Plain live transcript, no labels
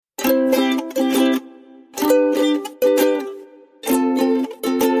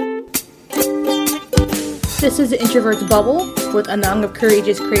This is the Introvert's Bubble with a nung of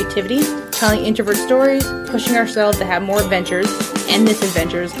courageous creativity, telling introvert stories, pushing ourselves to have more adventures and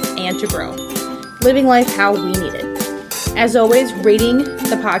misadventures, and to grow. Living life how we need it. As always, rating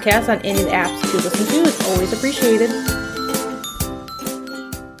the podcast on any of the apps you listen to is always appreciated.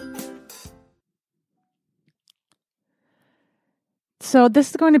 So this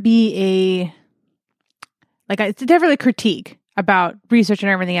is going to be it's definitely a critique about research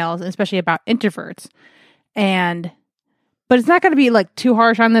and everything else, and especially about introverts. But it's not going to be too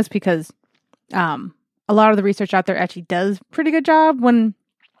harsh on this because a lot of the research out there actually does a pretty good job at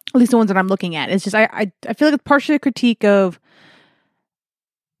least the ones that I'm looking at. It's just, I feel like it's partially a critique of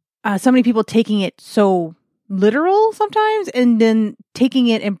so many people taking it so literal sometimes, and then taking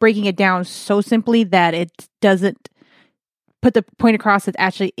it and breaking it down so simply that it doesn't put the point across that's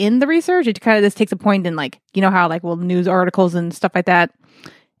actually in the research. It kind of just takes a point in how news articles and stuff like that,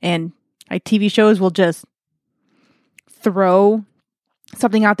 and TV shows will just throw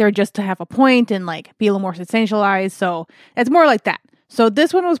something out there just to have a point and be a little more sensationalized. So it's more like that. So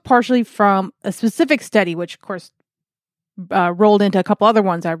this one was partially from a specific study, which of course rolled into a couple other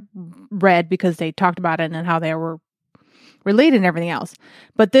ones I read because they talked about it and how they were related and everything else.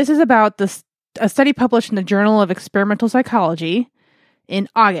 But this is about a study published in the Journal of Experimental Psychology in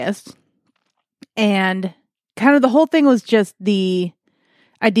August. And kind of the whole thing was just the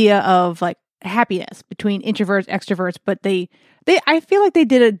idea of happiness between introverts, extroverts, but I feel like they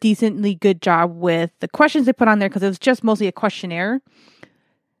did a decently good job with the questions they put on there because it was just mostly a questionnaire.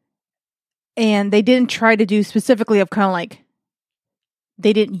 And they didn't try to do specifically of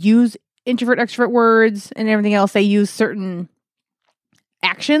they didn't use introvert, extrovert words and everything else. They used certain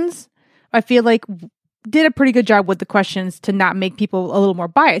actions. I feel like did a pretty good job with the questions to not make people a little more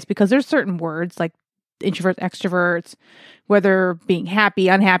biased, because there's certain words like introverts, extroverts, whether being happy,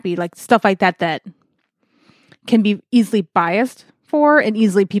 unhappy, stuff like that can be easily biased for, and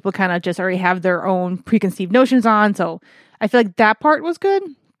easily people kind of just already have their own preconceived notions on. So I feel like that part was good.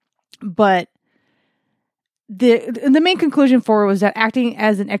 But the main conclusion for it was that acting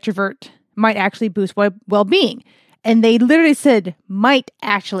as an extrovert might actually boost well-being. And they literally said might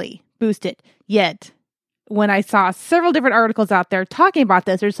actually boost it. Yet when I saw several different articles out there talking about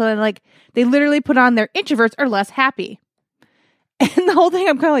this, or something they literally put on their introverts are less happy. And the whole thing,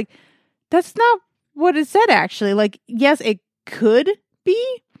 I'm kind of that's not what it said actually. Yes, it could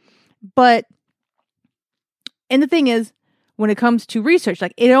be, but, and the thing is, when it comes to research,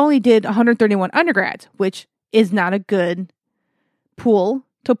 it only did 131 undergrads, which is not a good pool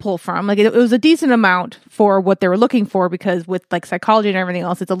to pull from. It was a decent amount for what they were looking for, because with psychology and everything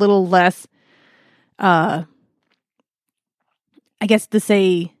else, it's a little less, I guess to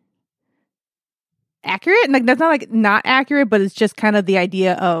say accurate. And that's not not accurate, but it's just kind of the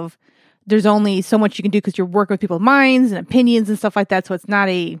idea of there's only so much you can do because you're working with people's minds and opinions and stuff like that. So it's not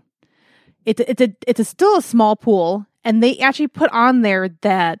it's still a small pool. And they actually put on there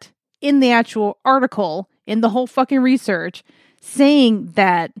that in the actual article, in the whole fucking research, saying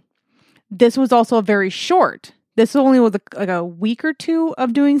that this was also very short. This only was a week or two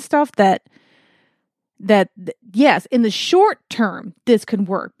of doing stuff that yes, in the short term, this could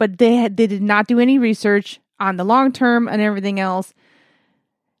work, but they did not do any research on the long term and everything else.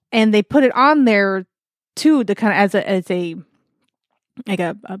 And they put it on there too, to kind of as a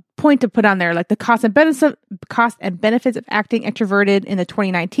point to put on there, the cost and benefits of acting extroverted in the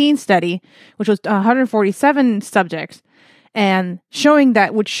 2019 study, which was 147 subjects, and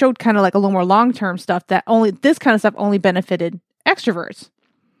which showed kind of a little more long-term stuff, that this kind of stuff only benefited extroverts.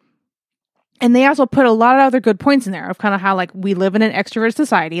 And they also put a lot of other good points in there of kind of how we live in an extrovert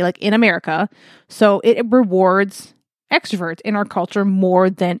society, in America. So it rewards extroverts in our culture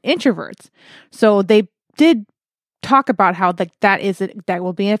more than introverts. So they did talk about how that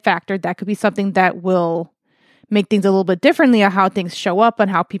will be a factor. That could be something that will make things a little bit differently, of how things show up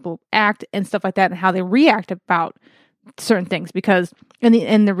and how people act and stuff like that, and how they react about certain things. Because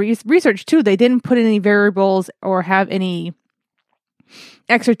in the research too, they didn't put any variables or have any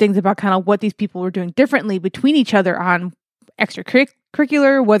extra things about kind of what these people were doing differently between each other on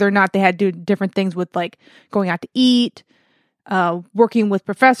extracurricular, whether or not they had to do different things with going out to eat, working with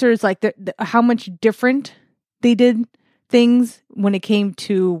professors, how much different they did things when it came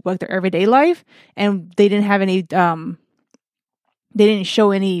to their everyday life. And they didn't have any, they didn't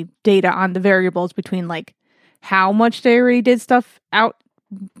show any data on the variables between how much they already did stuff out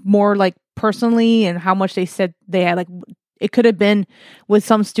more personally, and how much they said they had it could have been with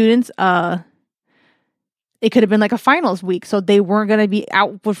some students, It could have been like a finals week, so they weren't going to be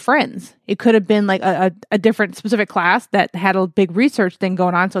out with friends. It could have been like a different specific class that had a big research thing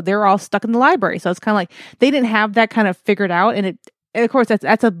going on, so they're all stuck in the library. So it's kind of like they didn't have that kind of figured out, and of course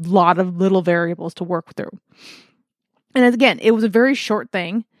that's a lot of little variables to work through. And again, it was a very short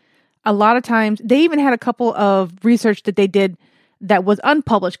thing. A lot of times, they even had a couple of research that they did that was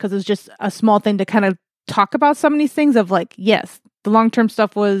unpublished because it was just a small thing to kind of talk about some of these things of like, yes, the long-term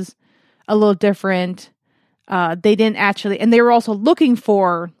stuff was a little different. They didn't actually, and they were also looking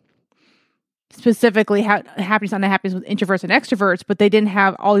for specifically happiness and unhappiness with introverts and extroverts, but they didn't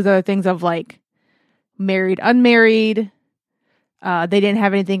have all these other things of like married, unmarried. They didn't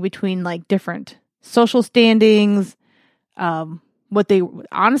have anything between like different social standings. Different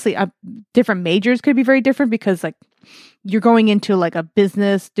majors could be very different because like you're going into like a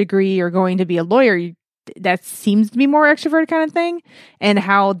business degree or going to be a lawyer. That seems to be more extroverted kind of thing, and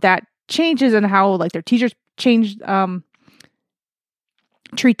how that changes and how like their teachers treat them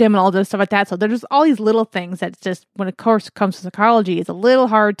and all this stuff like that. So there's all these little things that's just, when a course comes to psychology, it's a little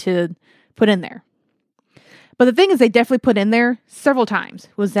hard to put in there. But the thing is, they definitely put in there several times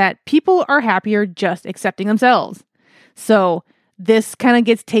was that people are happier just accepting themselves. So this kind of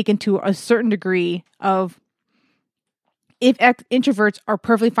gets taken to a certain degree of, if introverts are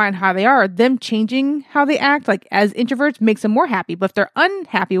perfectly fine how they are, them changing how they act, like as introverts, makes them more happy. But if they're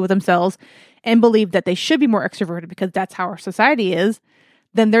unhappy with themselves and believe that they should be more extroverted because that's how our society is,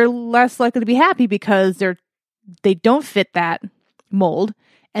 then they're less likely to be happy because they don't fit that mold.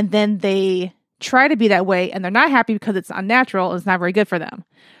 And then they try to be that way and they're not happy because it's unnatural and it's not very good for them.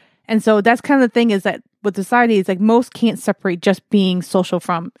 And so that's kind of the thing, is that with society, it's like most can't separate just being social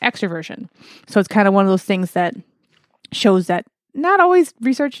from extroversion. So it's kind of one of those things that shows that not always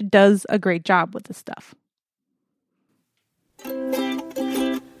research does a great job with this stuff.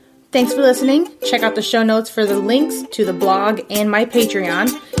 Thanks for listening. Check out the show notes for the links to the blog and my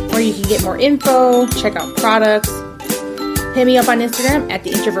Patreon, where you can get more info, check out products. Hit me up on Instagram at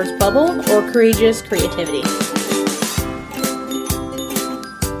The Introvert's Bubble or Courageous Creativity.